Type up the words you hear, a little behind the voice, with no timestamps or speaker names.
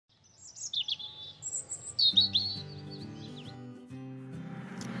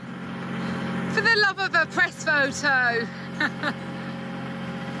For the love of a press photo.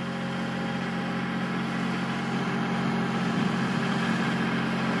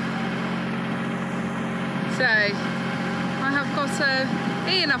 So, I have got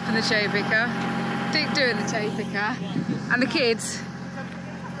Ian up in the cherry picker, Dick doing the cherry picker, and the kids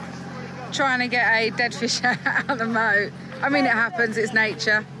trying to get a dead fish out of the moat. I mean, it happens, it's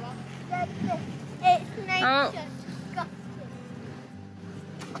nature. It's nature. Oh.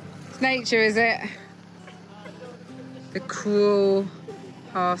 It's nature, is it? The cruel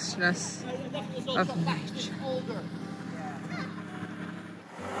harshness of nature.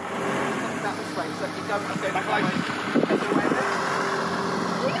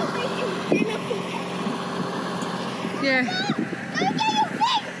 Yeah. Don't get your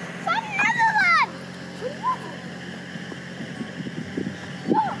fish! Find another one!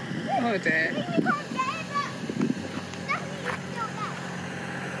 Oh dear. We can't get it, but definitely still there.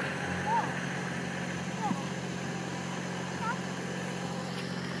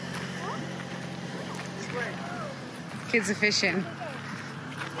 Kids are fishing.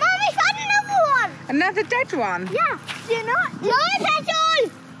 Mommy, find another one! Another dead one? Yeah. Do you not? No,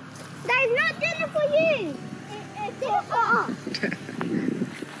 Petrol! There's not dinner for you. It's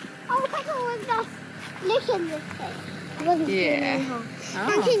oh, Petrol was just licking this thing. It wasn't Yeah.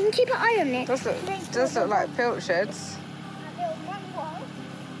 And can you keep an eye on it? Does look like pilchards.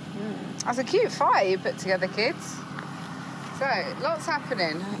 That's a cute fire you put together, kids. So, lots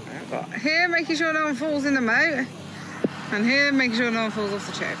happening. I've got here making sure no one falls in the moat, and here making sure no one falls off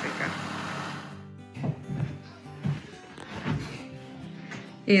the cherry picker.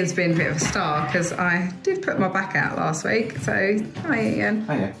 Ian's been a bit of a star because I did put my back out last week. So, hi Ian.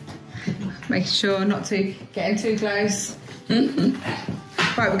 Hiya. Making sure not to get in too close.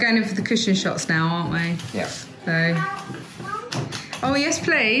 Right, we're going in for the cushion shots now, aren't we? Yeah. So. Oh yes,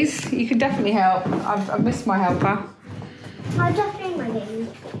 please. You can definitely help. I've missed my helper. I'll just bring my name.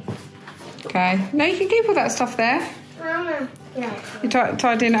 Okay. No, you can keep all that stuff there. Yeah. You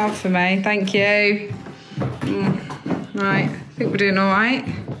tidying it up for me. Thank you. Right. I think we're doing all right.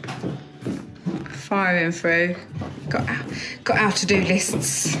 Firing through. Got our to-do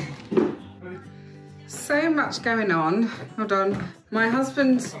lists. So much going on. Hold on. My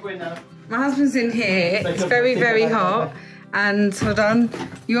husband's in here. It's very, very hot. And hold on.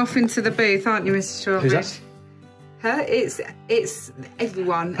 You're off into the booth, aren't you, Mrs. Strawbridge? Who's that? Her? It's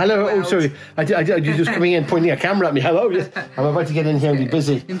everyone. Hello. Oh, sorry. You're just coming in, pointing a camera at me. Hello. Yes. I'm about to get in here and be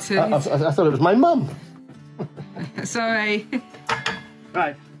busy. I thought it was my mum. Sorry.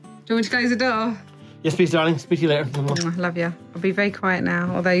 Right. Do you want me to close the door? Yes, please, darling. Speak to you later. I love you. I'll be very quiet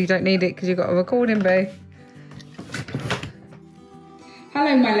now, although you don't need it because you've got a recording booth.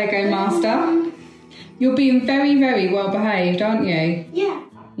 Hello, my Lego master. You're being very, very well behaved, aren't you? Yeah.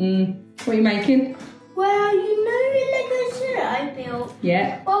 What are you making? Well, you know the Lego set I built?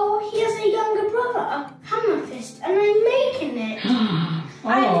 Yeah. Well, he has a younger brother, Hammer Fist, and I'm making it. Oh.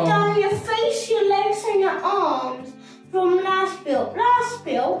 I've done your face, your legs, and your arms from last build. Last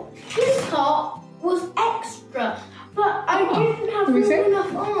build, his part was extra, but I didn't have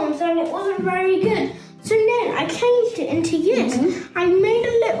enough arms, and it wasn't very good. So then I changed it into this. I made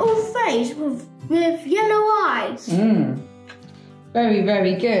a little face with yellow eyes. Very,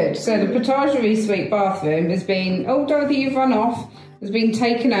 very good. So the Potagerie Suite bathroom has been, oh Dorothy, you've run off, has been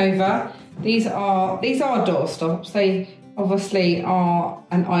taken over. These are doorstops. They obviously are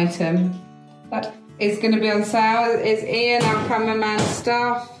an item that is going to be on sale. It's Ian, our cameraman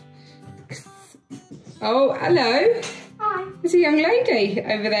stuff. Oh, hello. Hi. There's a young lady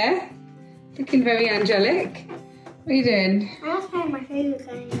over there, looking very angelic. What are you doing? I was playing my favourite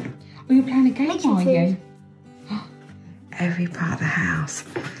game. Oh, you're playing a game, Making are you? food. Every part of the house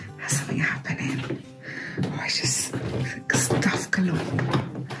has something happening. Oh, it's just stuff galore.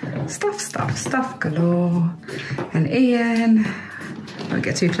 Stuff galore. And Ian, I won't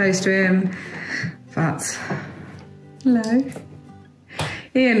get too close to him, but hello.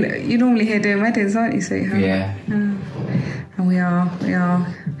 Ian, you're normally here doing weddings, aren't you, sweetheart? Yeah. And we are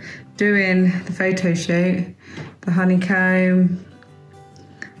doing the photo shoot, the honeycomb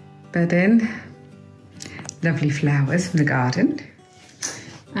bedding, lovely flowers from the garden.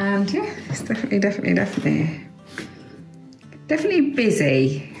 And yeah, it's definitely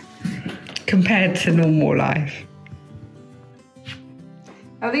busy compared to normal life.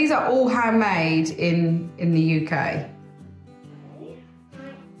 Now these are all handmade in the UK.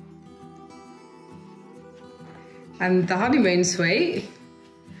 And the honeymoon suite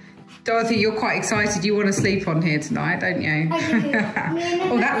Dorothy, you're quite excited. You want to sleep on here tonight, don't you? I do.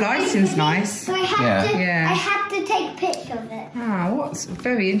 Oh, that lighting's nice. So I had to take a picture of it. Ah, what's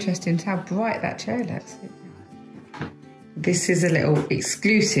very interesting is how bright that chair looks. This is a little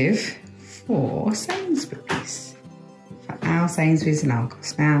exclusive for Sainsbury's. For our Sainsbury's and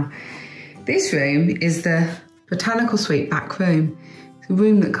Argos. Now, this room is the botanical suite back room. It's a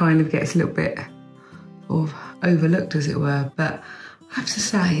room that kind of gets a little bit overlooked, as it were, but I have to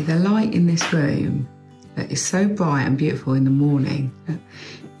say the light in this room is so bright and beautiful in the morning.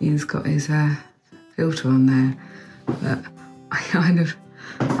 Ian's got his filter on there, but I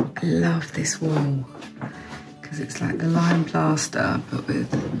love this wall because it's like the lime plaster but with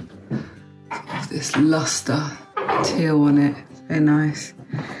sort of this luster teal on it. It's very nice.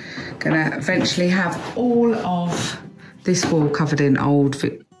 Gonna eventually have all of this wall covered in old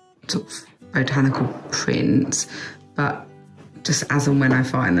sort of botanical prints, but just as and when I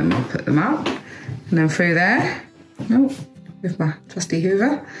find them, I'll put them up. And then through there, with my trusty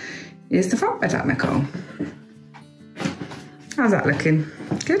Hoover, is the front botanical. How's that looking?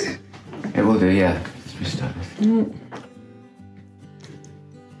 Good? It will do, yeah.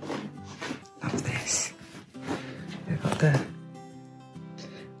 Love this. We've got the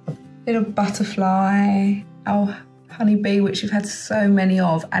little butterfly, honeybee, which we've had so many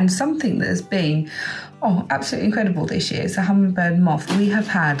of, and something that has been absolutely incredible this year is the hummingbird moth. We have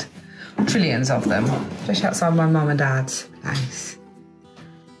had trillions of them, especially outside my mum and dad's place.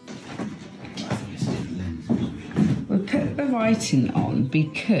 We put the writing on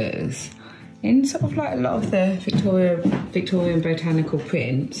because in sort of like a lot of the Victorian botanical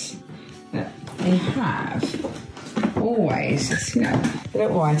prints that they have always, it's, you know, a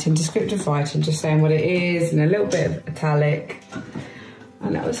little writing, descriptive writing, just saying what it is, and a little bit of italic,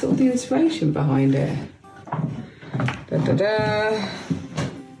 and that was sort of the inspiration behind it. Da, da, da.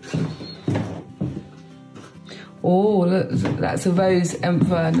 Oh, look, that's a Rose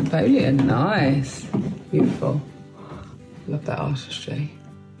Emperor Napoleon. Nice, beautiful. Love that artistry.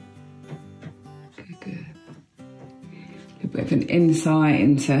 Good. A bit of an insight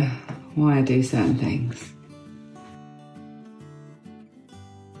into why I do certain things.